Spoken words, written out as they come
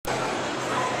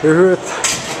We're here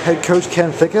with head coach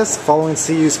Ken Fikis following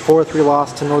CU's 4-3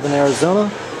 loss to Northern Arizona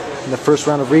in the first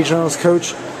round of regionals.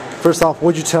 Coach, first off,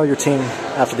 what did you tell your team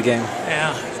after the game?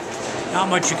 Yeah, not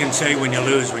much you can say when you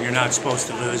lose, when you're not supposed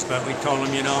to lose, but we told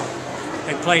them,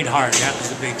 they played hard. That was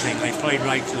the big thing. They played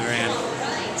right to their end.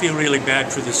 I feel really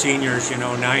bad for the seniors, 9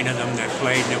 of them that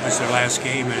played, and it was their last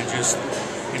game, and it just,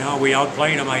 we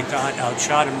outplayed them, I thought,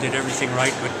 outshot them, did everything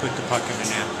right, but put the puck in the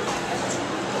net.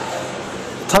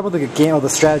 Talk about the game, of the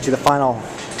strategy, the final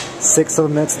 6-7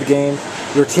 minutes of the game.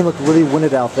 Your team looked really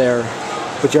winded out there,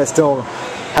 but you guys still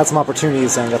had some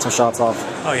opportunities and got some shots off.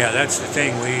 Oh yeah, that's the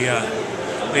thing. We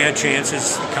had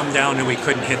chances to come down and we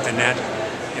couldn't hit the net.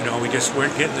 We just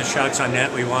weren't getting the shots on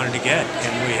net we wanted to get,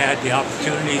 and we had the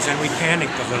opportunities and we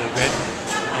panicked a little bit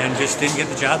and just didn't get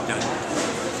the job done.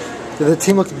 The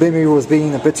team looked maybe was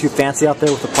being a bit too fancy out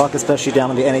there with the puck, especially down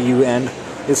on the NAU end.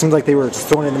 It seemed like they were just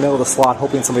throwing it in the middle of the slot,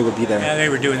 hoping somebody would be there. Yeah, they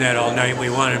were doing that all night.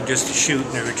 We wanted them just to shoot,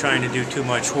 and they were trying to do too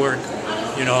much work.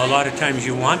 A lot of times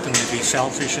you want them to be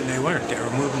selfish, and they weren't. They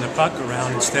were moving the puck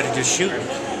around instead of just shooting.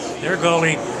 Their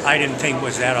goalie, I didn't think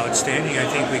was that outstanding. I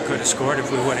think we could have scored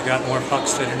if we would have got more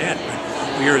pucks to the net.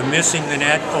 But we were missing the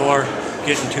net or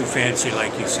getting too fancy,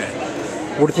 like you said.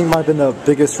 What do you think might have been the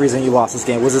biggest reason you lost this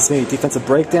game? Was this maybe defensive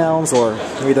breakdowns, or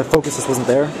maybe the focus just wasn't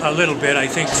there? A little bit. I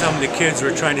think some of the kids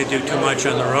were trying to do too much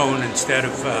on their own instead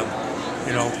of,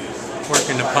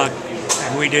 working the puck.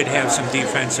 And we did have some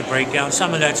defensive breakdowns.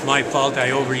 Some of that's my fault.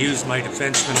 I overused my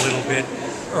defensemen a little bit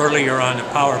earlier on the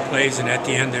power plays, and at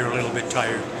the end they were a little bit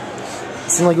tired. It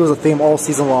seemed like it was a theme all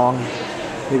season long.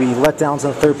 Maybe letdowns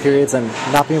in the third periods and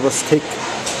not being able to take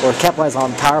or capitalize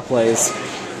on power plays.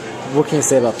 What can you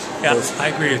say about this? Yeah, I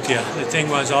agree with you. The thing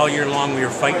was, all year long we were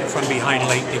fighting from behind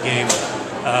late in the game.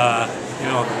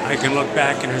 I can look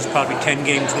back and there's probably 10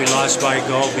 games we lost by a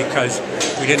goal because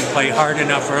we didn't play hard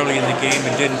enough early in the game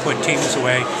and didn't put teams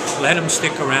away. Let them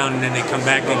stick around, and then they come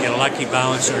back and get a lucky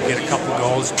bounce or get a couple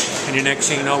goals, and the next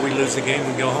thing you know, we lose the game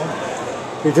and go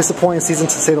home. You're disappointing season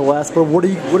to say the least, but what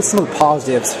are some of the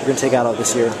positives you're going to take out of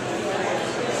this year?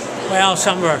 Well,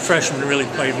 some of our freshmen really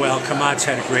played well. Kamat's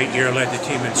had a great year, led the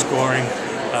team in scoring.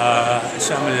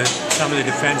 Some of the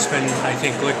defensemen, I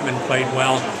think Glickman played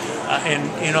well.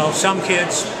 Some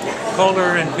kids,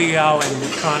 Kohler and Biao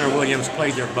and Connor Williams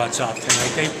played their butts off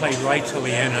tonight. They played right till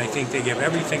the end. I think they give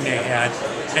everything they had,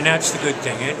 and that's the good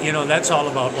thing. That's all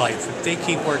about life. If they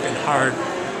keep working hard,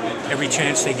 every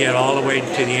chance they get all the way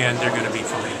to the end, they're going to be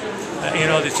fine.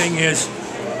 The thing is,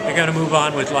 they're going to move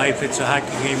on with life. It's a hockey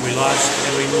game. We lost,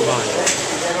 and we move on.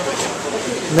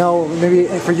 No, maybe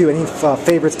for you, any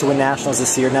favorites to win nationals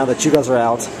this year now that you guys are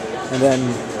out? And then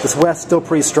this West still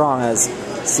pretty strong as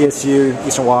CSU,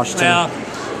 Eastern Washington.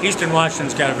 Well, Eastern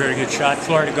Washington's got a very good shot.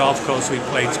 Florida Gulf Coast we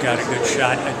played's got a good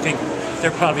shot. I think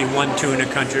they're probably 1-2 in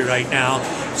the country right now.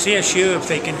 CSU, if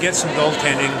they can get some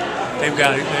goaltending, they've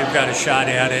got a shot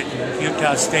at it.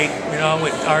 Utah State,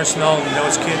 with Arsenal and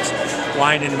those kids,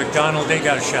 Wine and McDonald, they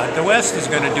got a shot. The West is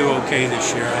going to do okay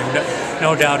this year. I've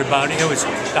no doubt about it. It was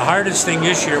the hardest thing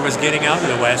this year was getting out of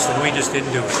the West, and we just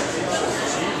didn't do it.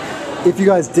 If you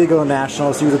guys did go to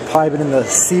nationals, you would have probably been in the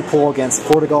C pool against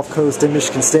Florida Gulf Coast and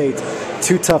Michigan State.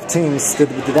 2 tough teams. Did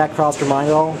that cross your mind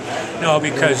at all? No,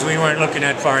 because we weren't looking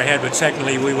that far ahead, but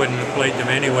secondly, we wouldn't have played them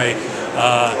anyway.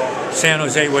 San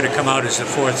Jose would have come out as the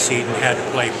 4th seed and had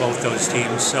to play both those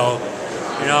teams. So,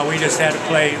 we just had to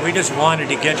play. We just wanted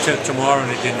to get to tomorrow,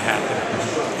 and it didn't happen.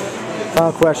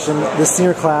 Final question. This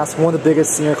senior class, one of the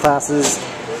biggest senior classes,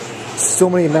 so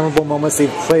many memorable moments. They've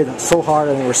played so hard,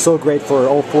 and they were so great for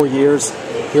all 4 years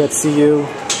here at CU.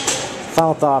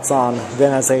 Final thoughts on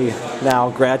them as they now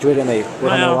graduate and they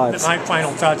run their lives? My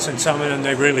final thoughts on some of them,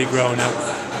 they've really grown up.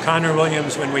 Connor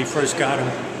Williams, when we first got him,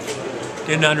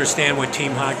 didn't understand what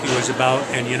team hockey was about,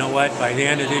 and you know what? By the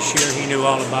end of this year, he knew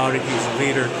all about it. He's a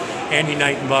leader. Andy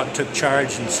Knightenbach took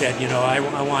charge and said, I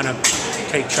want to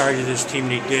take charge of this team,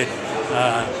 and he did.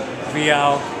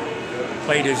 Biao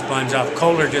played his buns off.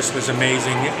 Kohler just was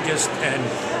amazing.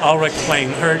 And Ulrich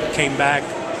playing hurt, came back,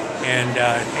 and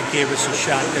it gave us a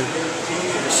shot. The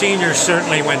seniors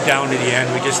certainly went down to the end.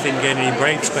 We just didn't get any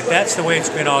breaks, but that's the way it's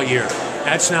been all year.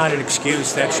 That's not an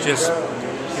excuse. That's just,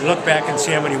 you look back and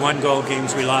see how many 1-goal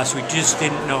games we lost. We just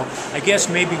didn't know. I guess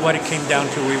maybe what it came down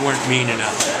to, we weren't mean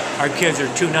enough. Our kids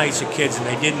are too nice of kids, and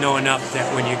they didn't know enough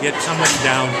that when you get somebody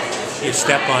down, you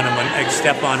step on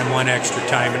them one extra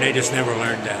time, and they just never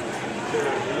learned that.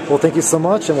 Well, thank you so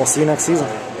much, and we'll see you next season.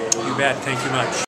 You bet. Thank you much.